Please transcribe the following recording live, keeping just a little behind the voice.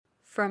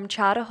From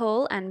Charter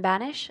Hall and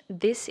Banish,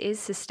 this is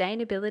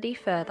Sustainability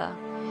Further.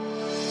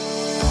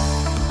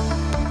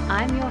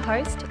 I'm your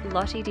host,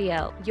 Lottie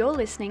DL. You're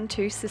listening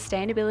to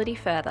Sustainability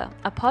Further,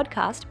 a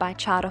podcast by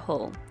Charter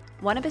Hall.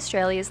 One of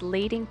Australia's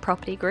leading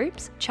property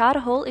groups, Charter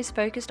Hall is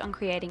focused on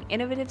creating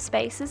innovative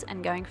spaces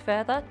and going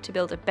further to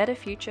build a better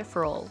future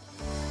for all.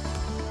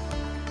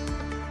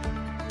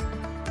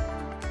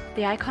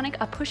 The Iconic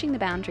are pushing the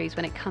boundaries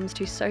when it comes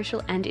to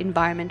social and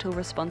environmental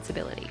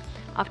responsibility.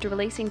 After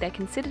releasing their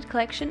Considered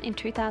collection in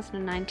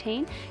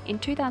 2019, in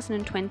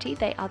 2020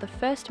 they are the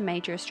first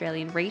major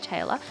Australian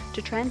retailer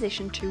to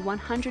transition to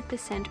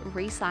 100%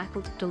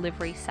 recycled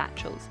delivery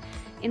satchels.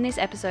 In this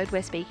episode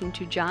we're speaking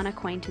to Jana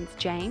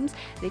Acquaintance-James,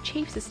 the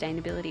Chief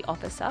Sustainability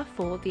Officer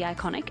for The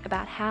Iconic,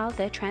 about how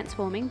they're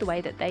transforming the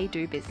way that they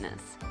do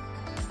business.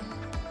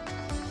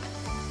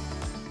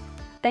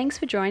 Thanks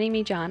for joining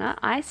me, Jana.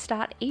 I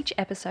start each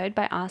episode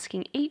by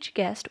asking each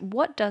guest,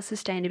 what does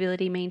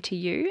sustainability mean to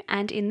you?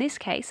 And in this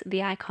case, The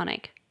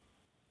Iconic.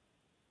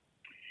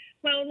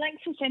 Well, like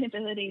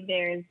sustainability,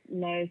 there is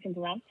no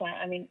simple answer.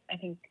 I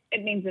think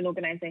it means an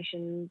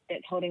organisation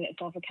that's holding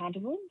itself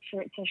accountable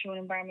for its social and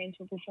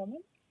environmental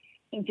performance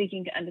and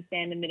seeking to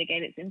understand and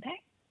mitigate its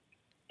impact.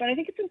 But I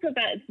think it's also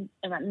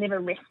about never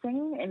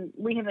resting. And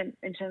we have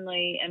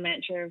internally a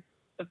mantra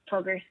of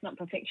progress, not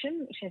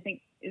perfection, which I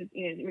think is,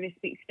 really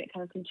speaks to that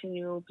kind of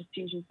continual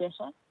pursuit of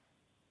better.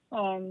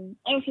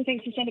 I also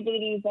think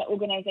sustainability is about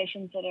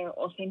organisations that are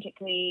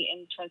authentically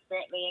and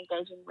transparently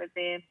engaging with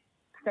their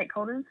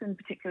stakeholders and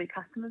particularly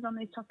customers on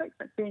these topics,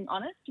 but being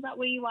honest about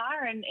where you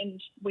are and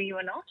where you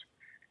are not.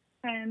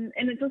 And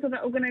it's also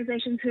about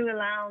organisations who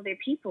allow their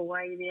people,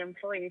 i.e. their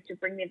employees, to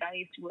bring their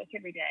values to work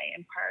every day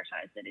and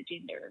prioritise that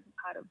agenda as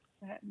a part of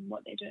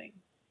what they're doing.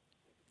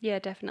 Yeah,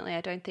 definitely.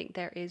 I don't think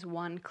there is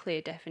one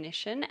clear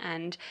definition,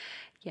 and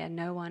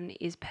no one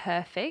is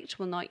perfect.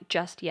 Well, not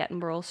just yet,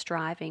 and we're all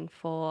striving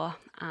for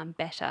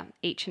better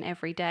each and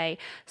every day.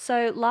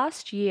 So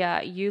last year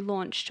The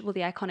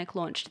Iconic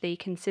launched the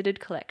Considered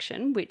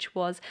collection, which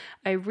was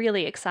a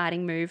really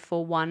exciting move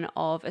for one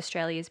of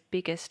Australia's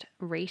biggest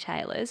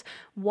retailers.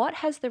 What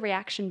has the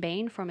reaction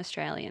been from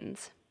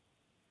Australians?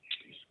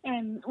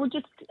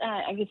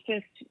 I guess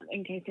first,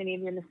 in case any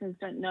of your listeners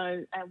don't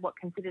know what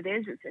Considered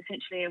is, it's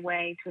essentially a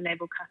way to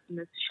enable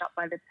customers to shop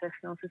by their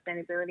personal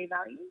sustainability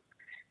values.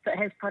 So it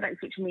has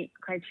products which meet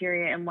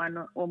criteria in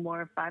one or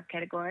more of 5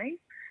 categories: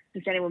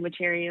 sustainable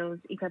materials,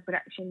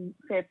 eco-production,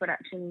 fair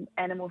production,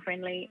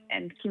 animal-friendly,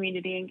 and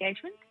community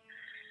engagement.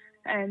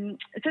 So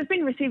it's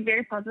been received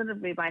very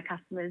positively by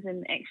customers,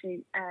 and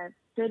actually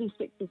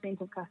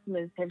 36% of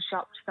customers have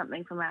shopped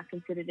something from our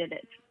Considered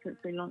edit since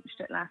we launched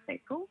it last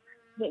April.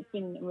 That's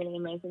been a really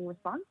amazing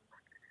response.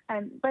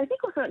 But I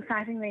think also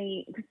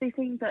excitingly, because these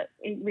things that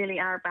really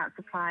are about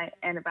supply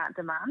and about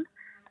demand.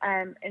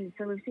 And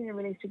so we've seen a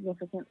really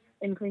significant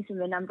increase in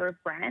the number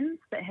of brands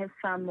that have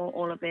some or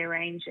all of their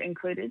range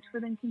included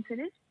within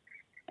Considered.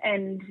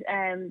 And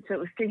so it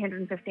was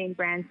 315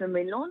 brands when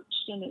we launched,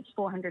 and it's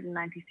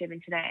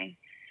 497 today.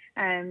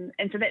 And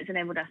so that's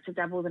enabled us to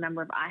double the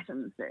number of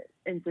items that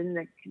is in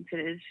the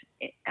Considered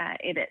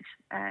edit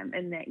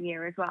in that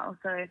year as well.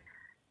 So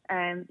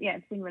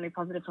it's been really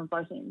positive from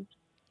both ends.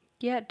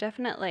 Yeah,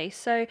 definitely.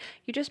 So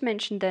you just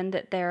mentioned then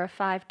that there are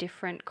 5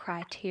 different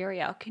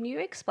criteria. Can you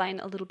explain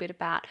a little bit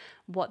about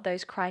what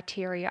those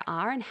criteria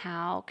are and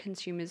how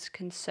consumers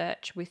can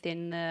search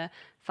within the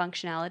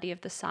functionality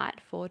of the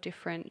site for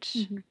different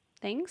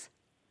things?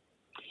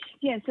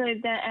 Yeah, so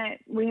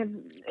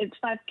it's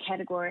 5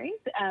 categories,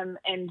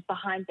 and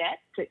behind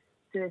that,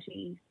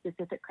 30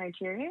 specific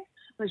criteria,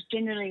 which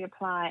generally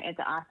apply at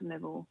the item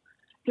level.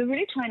 So we're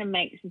really trying to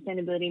make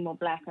sustainability more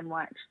black and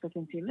white for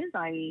consumers,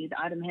 i.e. the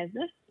item has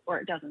this or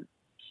it doesn't.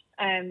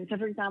 So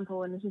for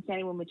example, in the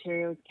sustainable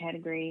materials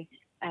category,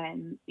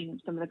 some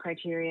of the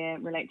criteria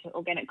relate to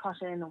organic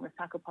cotton or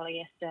recycled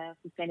polyester,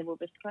 sustainable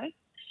viscose.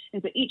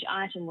 And so each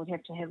item would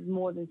have to have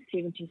more than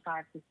 75%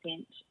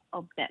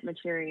 of that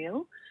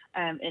material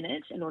in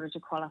it in order to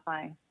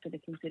qualify for the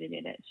Considered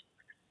edit.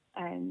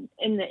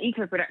 In the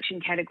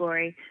eco-production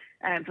category,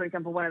 for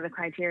example, one of the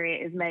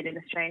criteria is made in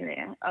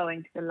Australia,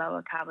 owing to the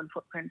lower carbon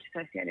footprint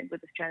associated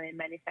with Australian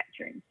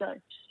manufacturing. So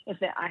if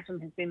that item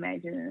has been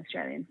made in an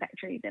Australian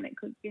factory, then it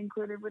could be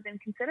included within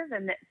Considered,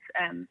 and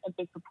that's a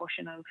big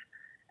proportion of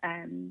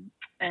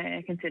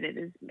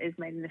Considered is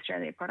made in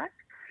Australia product.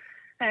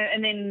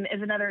 And then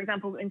as another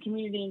example, in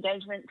community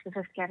engagement, the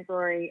 5th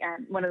category,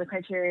 one of the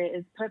criteria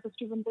is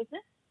purpose-driven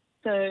business.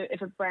 So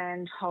if a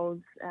brand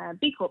holds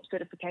B Corp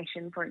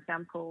certification, for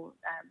example,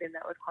 then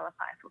that would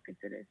qualify for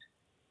Considered.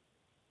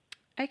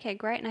 Okay,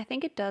 great. And I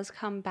think it does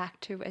come back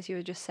to, as you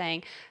were just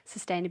saying,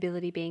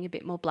 sustainability being a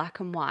bit more black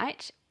and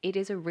white. It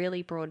is a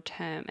really broad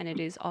term, and it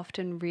is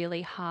often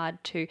really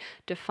hard to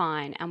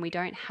define, and we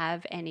don't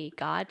have any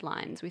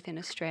guidelines within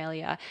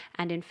Australia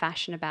and in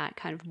fashion about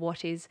kind of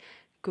what is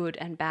good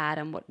and bad,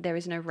 and what there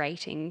is no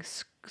rating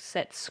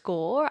set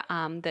score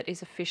that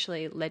is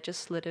officially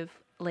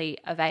legislatively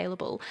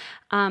available.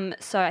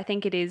 So I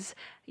think it is,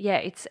 yeah,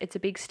 it's a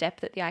big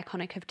step that the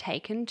Iconic have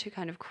taken to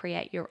kind of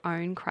create your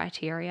own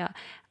criteria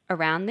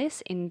around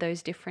this in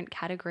those different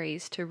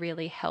categories to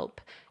really help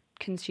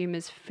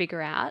consumers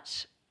figure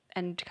out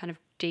and kind of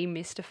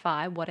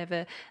demystify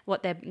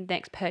what their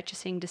next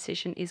purchasing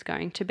decision is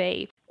going to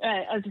be.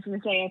 I was just going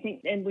to say, I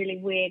think, and really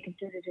where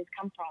competitors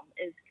come from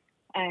is,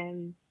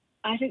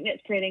 I think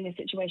that's creating a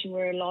situation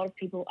where a lot of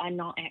people are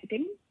not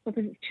acting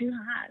because it's too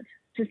hard.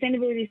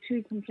 Sustainability is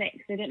too complex.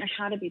 They don't know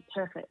how to be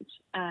perfect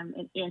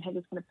and have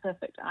this kind of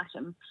perfect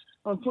item.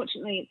 Well,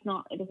 unfortunately, it's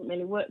not. It doesn't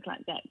really work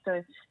like that.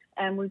 So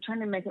we're trying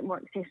to make it more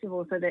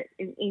accessible so that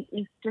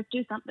it just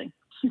do something.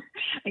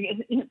 I guess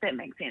if that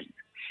makes sense.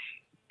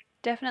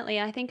 Definitely.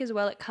 I think as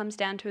well, it comes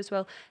down to as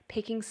well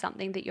picking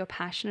something that you're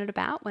passionate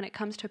about. When it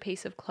comes to a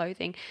piece of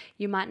clothing,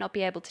 you might not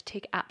be able to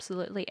tick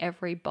absolutely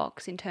every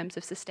box in terms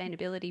of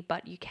sustainability,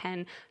 but you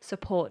can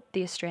support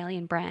the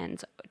Australian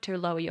brands to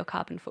lower your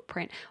carbon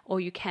footprint, or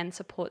you can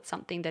support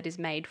something that is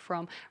made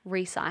from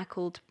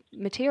recycled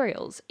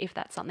materials if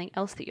that's something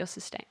else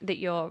that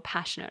you're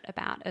passionate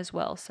about as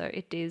well. So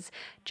it is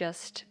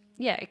just,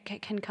 yeah,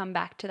 it can come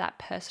back to that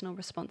personal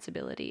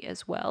responsibility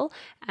as well.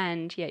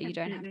 And yeah, you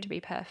don't have to be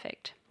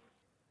perfect.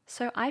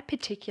 So I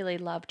particularly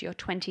loved your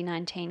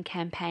 2019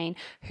 campaign,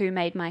 Who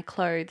Made My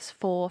Clothes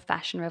for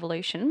Fashion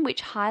Revolution,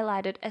 which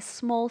highlighted a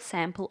small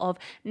sample of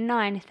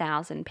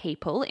 9,000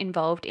 people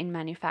involved in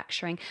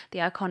manufacturing the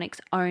Iconic's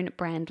own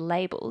brand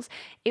labels.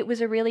 It was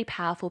a really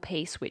powerful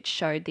piece which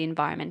showed the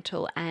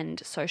environmental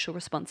and social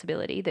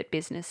responsibility that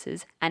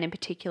businesses, and in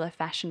particular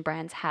fashion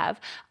brands,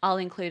 have. I'll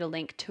include a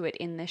link to it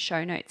in the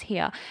show notes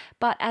here.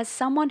 But as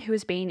someone who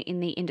has been in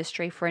the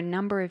industry for a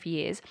number of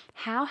years,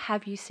 how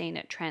have you seen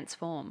it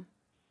transform?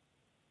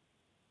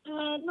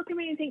 Look, I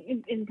mean, I think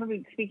in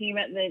probably speaking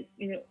about the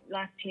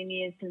last 10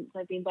 years since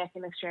I've been back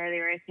in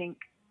Australia, I think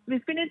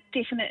there's been a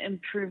definite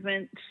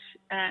improvement,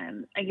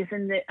 I guess,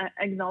 in the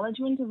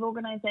acknowledgement of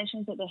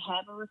organisations that they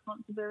have a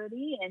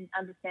responsibility and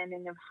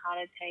understanding of how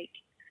to take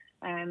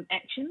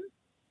action.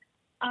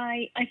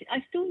 I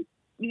still,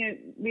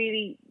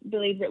 really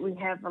believe that we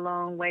have a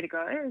long way to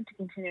go to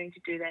continuing to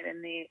do that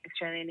in the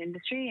Australian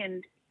industry,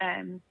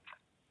 and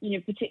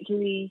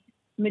particularly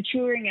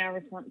maturing our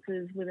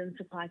responses within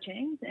supply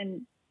chains.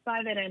 And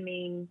by that I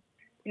mean,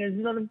 there's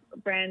a lot of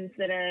brands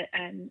that are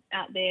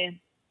out there,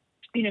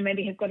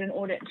 maybe have got an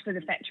audit for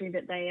the factory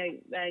that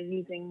they are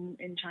using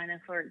in China,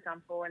 for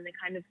example, and they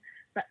kind of,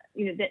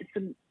 that's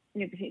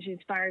potentially as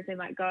far as they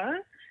might go,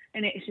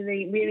 and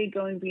actually really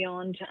going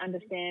beyond to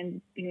understand,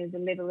 the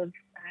level of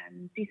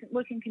decent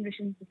working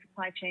conditions, the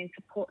supply chain,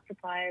 support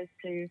suppliers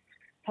to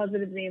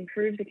positively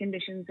improve the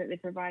conditions that they're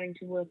providing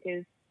to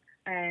workers,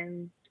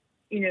 and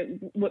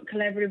work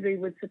collaboratively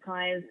with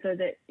suppliers so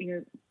that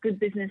good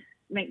business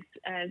makes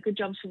good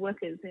jobs for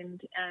workers,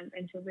 and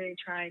to really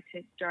try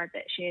to drive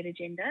that shared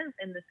agenda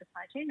in the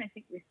supply chain. I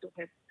think we still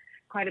have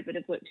quite a bit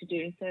of work to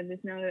do, so there's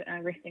no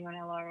resting on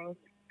our laurels,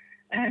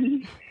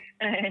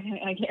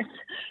 I guess.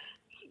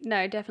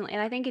 No, definitely.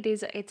 And I think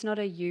it's not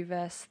a you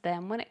versus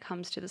them when it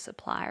comes to the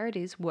supplier. It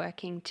is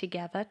working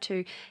together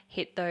to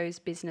hit those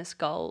business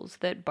goals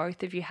that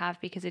both of you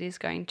have, because it is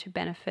going to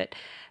benefit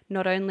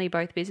not only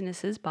both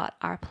businesses but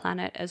our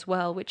planet as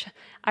well, which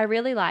I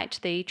really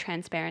liked the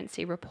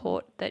transparency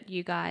report that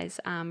you guys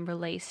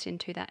released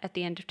at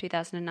the end of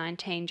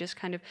 2019, just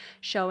kind of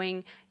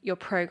showing your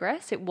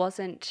progress. It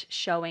wasn't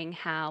showing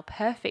how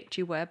perfect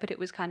you were, but it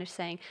was kind of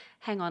saying,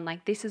 hang on,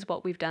 like this is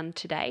what we've done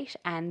to date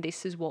and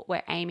this is what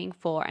we're aiming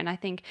for. And I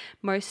think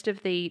most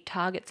of the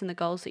targets and the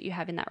goals that you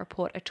have in that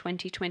report are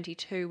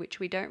 2022, which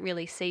we don't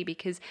really see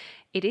because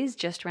it is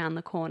just around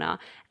the corner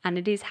and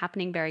it is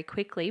happening very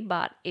quickly,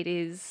 but it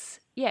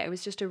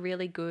was just a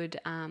really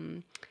good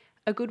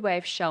way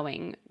of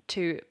showing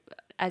to,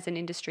 as an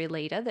industry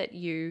leader, that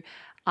you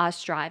are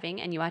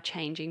striving and you are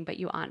changing, but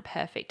you aren't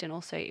perfect. And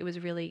also it was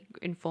really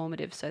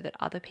informative so that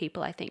other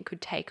people, I think, could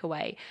take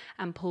away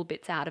and pull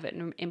bits out of it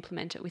and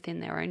implement it within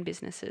their own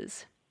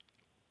businesses.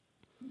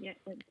 Yeah,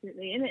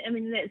 absolutely. And I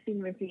mean, that's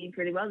been received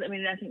really well. I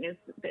mean, I think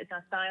that's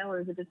our style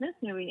as a business.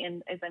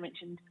 And as I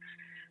mentioned,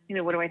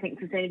 what do I think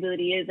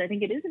sustainability is? I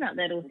think it is about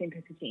that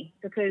authenticity,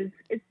 because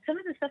some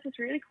of the stuff is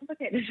really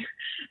complicated,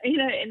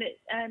 and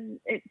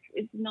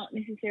it's not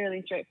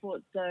necessarily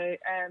straightforward. So,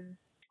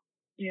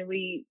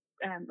 we're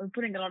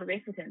putting a lot of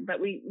effort in,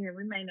 but we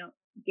may not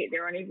get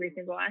there on every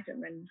single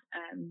item, and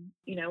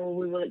or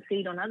we will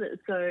exceed on others.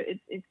 So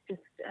it's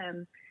just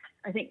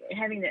I think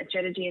having that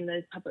strategy and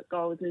those public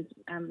goals is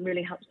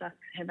really helps us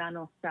have our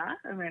North Star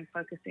around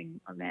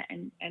focusing on that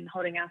and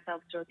holding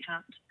ourselves to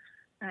account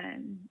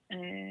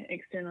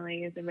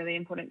externally is a really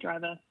important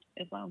driver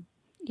as well.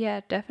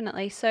 Yeah,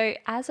 definitely. So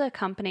as a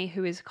company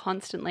who is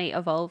constantly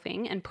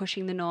evolving and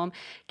pushing the norm,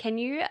 can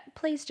you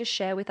please just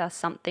share with us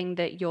something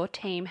that your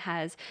team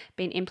has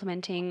been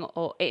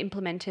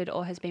implemented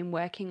or has been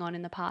working on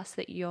in the past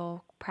that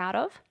you're proud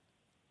of?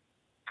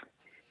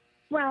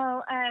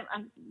 Well, I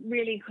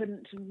really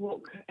couldn't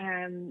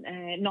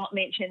not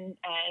mention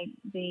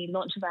the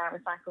launch of our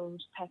recycled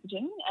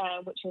packaging,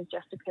 which has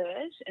just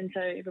occurred. And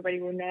so everybody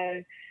will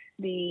know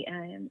the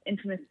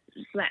infamous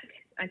black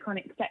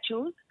iconic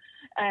satchels,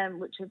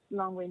 which have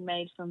long been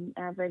made from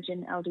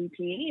virgin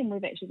LDPE, and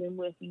we've actually been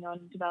working on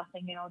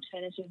developing an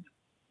alternative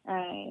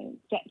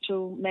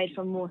satchel made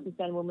from more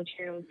sustainable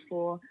materials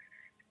for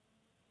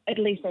at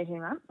least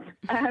 18 months.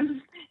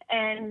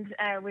 And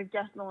we've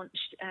just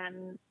launched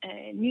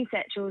new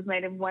satchels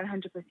made of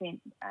 100%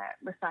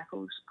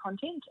 recycled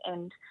content,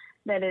 and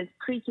that is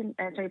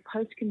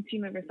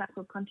post-consumer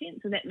recycled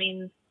content. So that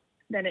means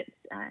that it's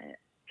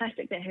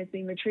plastic that has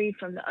been retrieved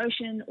from the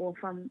ocean or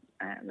from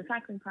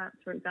recycling plants,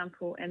 for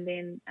example, and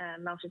then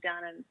melted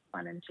down and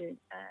spun into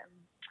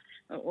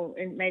or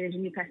made into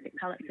new plastic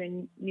pellets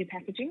and new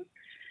packaging,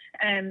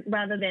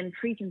 rather than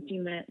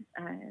pre-consumer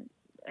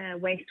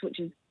waste, which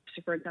is,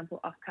 for example,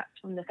 offcuts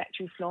from the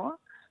factory floor.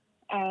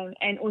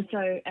 And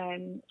also,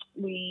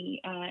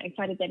 we are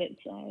excited that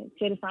it's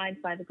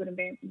certified by the Good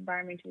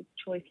Environmental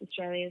Choice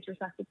Australia's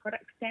Recycled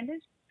Product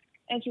Standard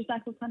as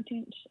recycled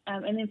content.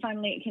 And then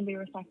finally, it can be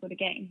recycled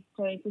again.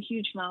 So it's a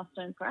huge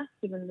milestone for us,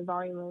 given the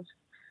volume of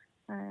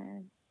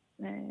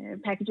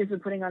packages we're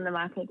putting on the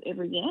market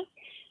every year.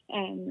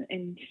 And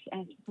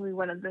it's probably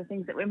one of the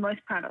things that we're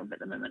most proud of at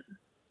the moment.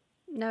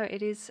 No,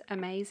 it is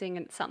amazing,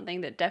 and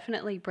something that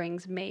definitely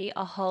brings me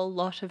a whole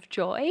lot of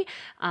joy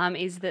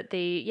is that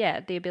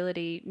the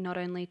ability not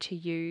only to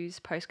use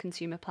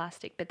post-consumer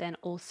plastic, but then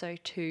also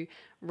to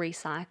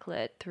recycle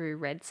it through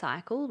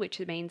REDcycle, which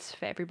means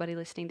for everybody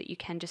listening that you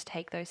can just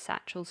take those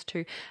satchels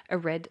to a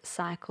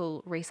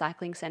REDcycle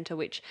recycling centre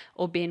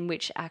or bin,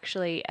 which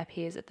actually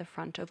appears at the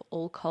front of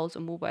all Coles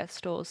and Woolworths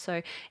stores.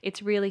 So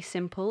it's really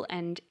simple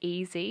and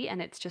easy,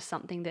 and it's just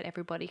something that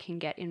everybody can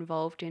get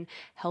involved in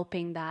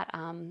helping that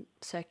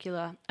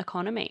circular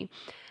economy.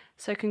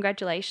 So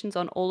congratulations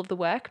on all of the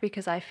work,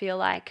 because I feel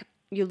like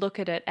you look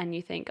at it and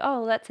you think,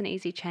 oh, that's an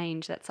easy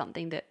change. That's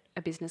something that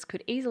a business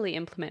could easily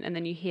implement. And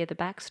then you hear the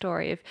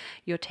backstory of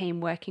your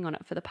team working on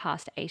it for the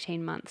past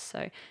 18 months.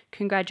 So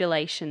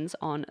congratulations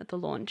on the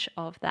launch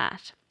of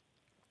that.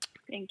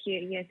 Thank you.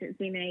 Yes, it's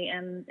been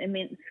an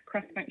immense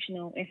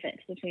cross-functional effort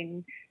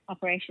between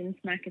operations,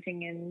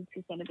 marketing and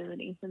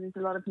sustainability. So there's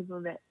a lot of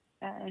people that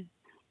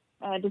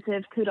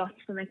deserve kudos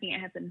for making it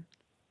happen.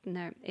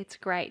 No, it's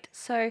great.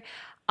 So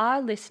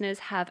our listeners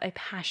have a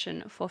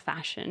passion for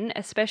fashion,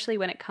 especially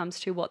when it comes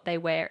to what they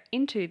wear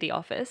into the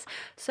office.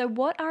 So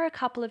what are a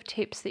couple of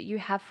tips that you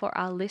have for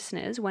our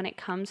listeners when it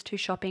comes to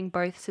shopping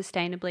both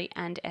sustainably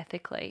and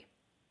ethically?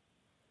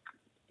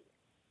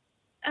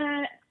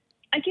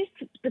 I guess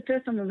the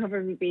first one will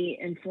probably be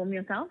inform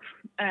yourself.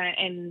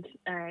 And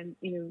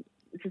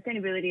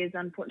sustainability is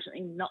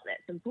unfortunately not that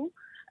simple.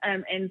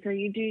 And so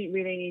you do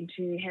really need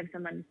to have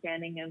some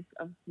understanding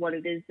of what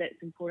it is that's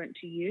important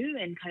to you,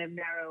 and kind of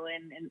narrow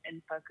in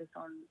and focus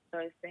on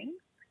those things.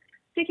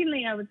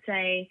 Secondly, I would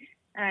say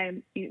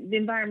the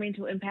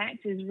environmental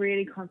impact is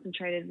really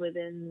concentrated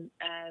within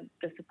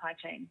the supply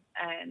chain,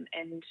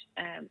 and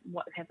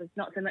what happens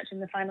not so much in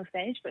the final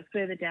stage, but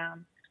further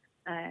down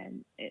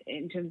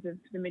in terms of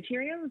the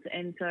materials.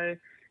 And so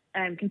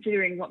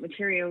considering what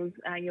materials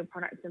your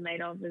products are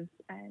made of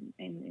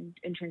and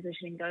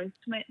transitioning those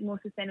to more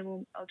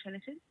sustainable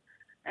alternatives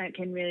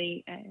can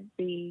really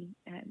be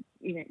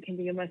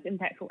your most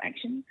impactful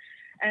action.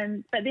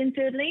 But then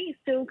thirdly,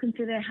 still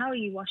consider, how are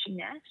you washing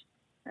that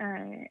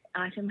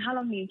item? How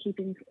long are you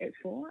keeping it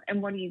for?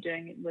 And what are you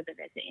doing with it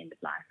at the end of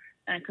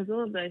life? Because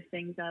all of those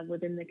things are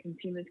within the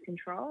consumer's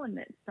control, and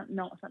that's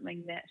not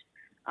something that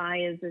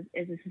I, as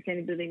a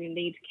sustainability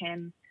lead,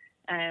 can.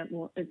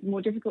 It's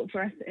more difficult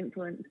for us to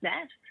influence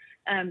that,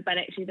 but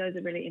actually those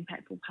are really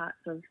impactful parts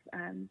of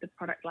the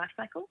product life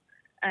cycle,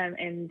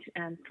 and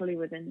fully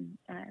within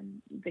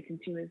the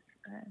consumer's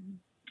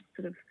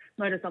sort of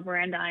modus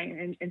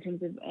operandi in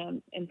terms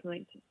of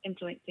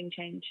influencing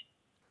change.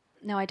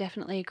 No, I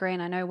definitely agree.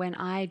 And I know when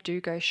I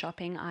do go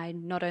shopping, I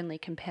not only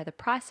compare the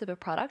price of a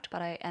product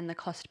and the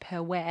cost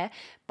per wear,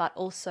 but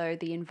also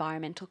the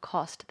environmental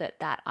cost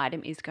that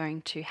item is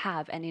going to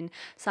have. And in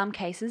some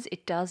cases,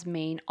 it does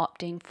mean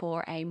opting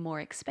for a more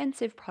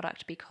expensive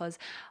product, because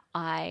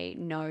I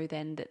know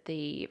then that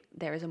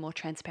there is a more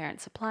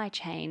transparent supply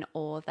chain,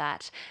 or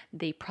that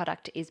the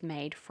product is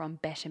made from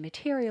better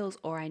materials,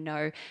 or I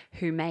know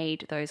who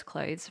made those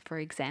clothes, for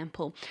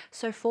example.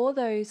 So for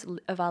those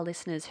of our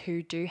listeners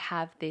who do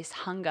have this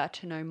hunger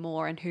to know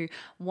more, and who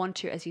want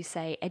to, as you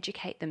say,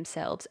 educate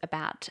themselves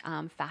about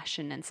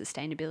fashion and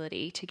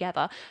sustainability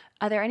together,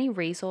 are there any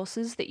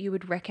resources that you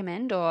would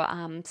recommend, or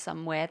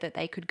somewhere that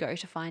they could go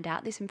to find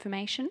out this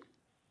information?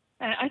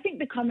 I think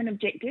the Common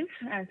Objective,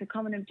 so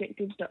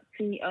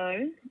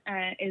commonobjective.co,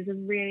 is a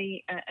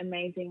really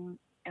amazing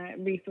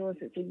resource.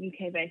 It's a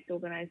UK-based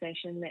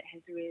organisation that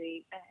has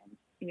really,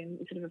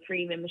 sort of a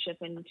free membership,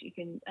 and you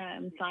can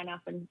sign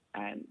up, and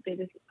they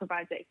just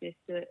provides access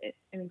to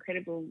an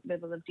incredible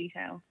level of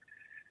detail.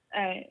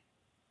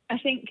 I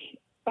think,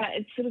 but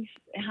it's sort of,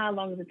 how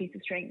long is a piece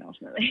of string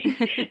ultimately?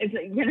 It's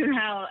like,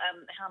 how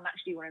much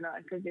do you want to know?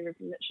 Because there is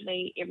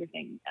literally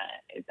everything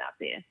is out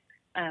there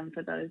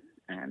for those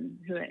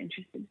who are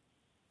interested.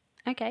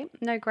 Okay,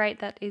 no, great.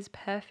 That is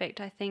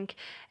perfect. I think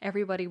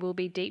everybody will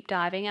be deep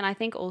diving. And I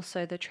think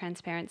also the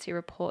transparency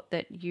report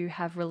that you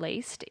have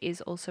released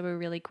is also a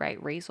really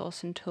great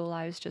resource and tool.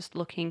 I was just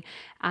looking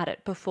at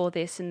it before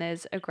this, and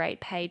there's a great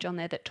page on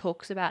there that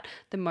talks about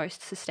the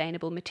most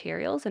sustainable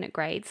materials and it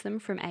grades them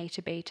from A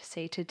to B to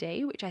C to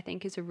D, which I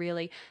think is a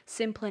really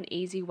simple and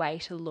easy way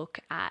to look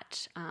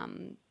at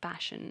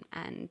fashion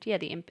and, yeah,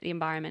 the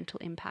environmental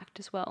impact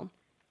as well.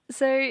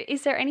 So,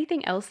 is there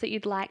anything else that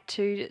you'd like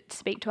to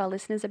speak to our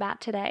listeners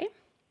about today?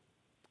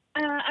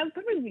 I would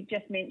probably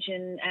just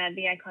mention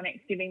the Iconix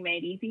Giving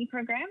Made Easy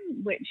program,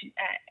 which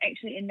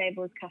actually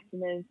enables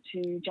customers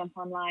to jump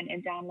online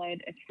and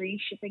download a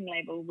free shipping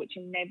label, which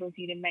enables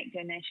you to make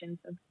donations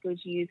of good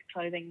used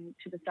clothing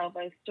to the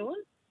Salvo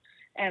stores.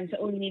 So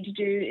all you need to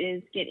do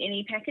is get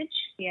any package,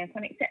 the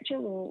Iconix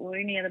satchel or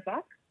any other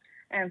box,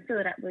 fill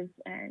it up with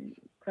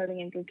clothing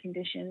in good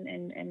condition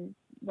and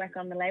whack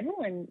on the label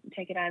and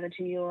take it either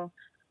to your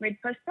Red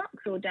Post box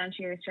or down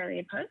to your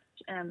Australia Post,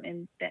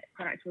 and that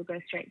product will go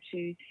straight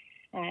to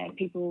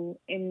people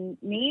in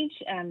need,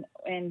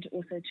 and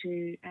also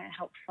to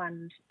help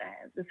fund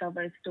the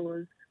Salvo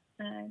stores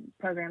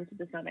programs of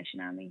the Salvation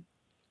Army.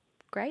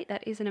 Great,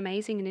 that is an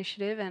amazing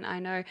initiative, and I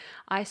know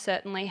I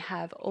certainly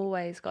have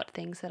always got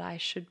things that I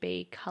should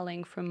be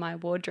culling from my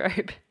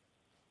wardrobe.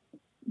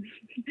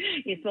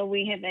 Yes, well,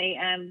 we have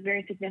a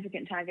very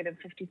significant target of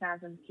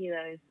 50,000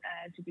 kilos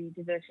to be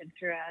diverted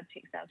through our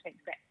textile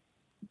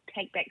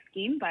take back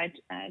scheme by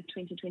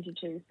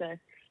 2022. So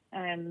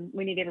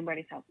we need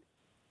everybody's help.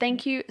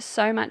 Thank you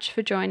so much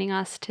for joining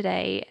us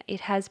today.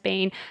 It has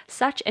been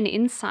such an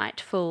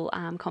insightful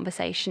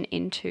conversation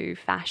into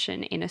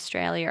fashion in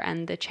Australia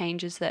and the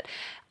changes that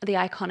the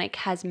Iconic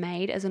has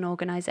made as an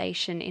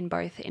organisation in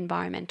both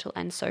environmental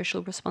and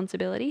social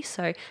responsibility.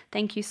 So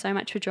thank you so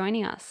much for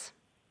joining us.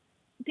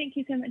 Thank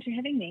you so much for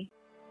having me.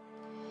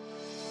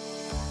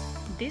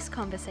 This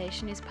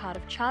conversation is part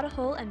of Charter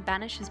Hall and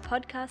Banish's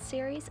podcast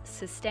series,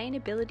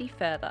 Sustainability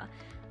Further.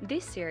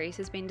 This series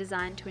has been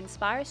designed to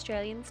inspire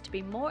Australians to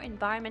be more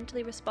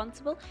environmentally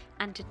responsible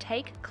and to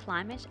take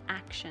climate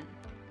action.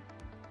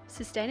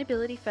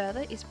 Sustainability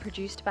Further is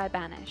produced by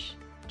Banish.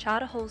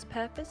 Charter Hall's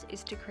purpose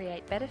is to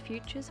create better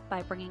futures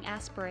by bringing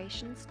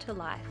aspirations to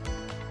life.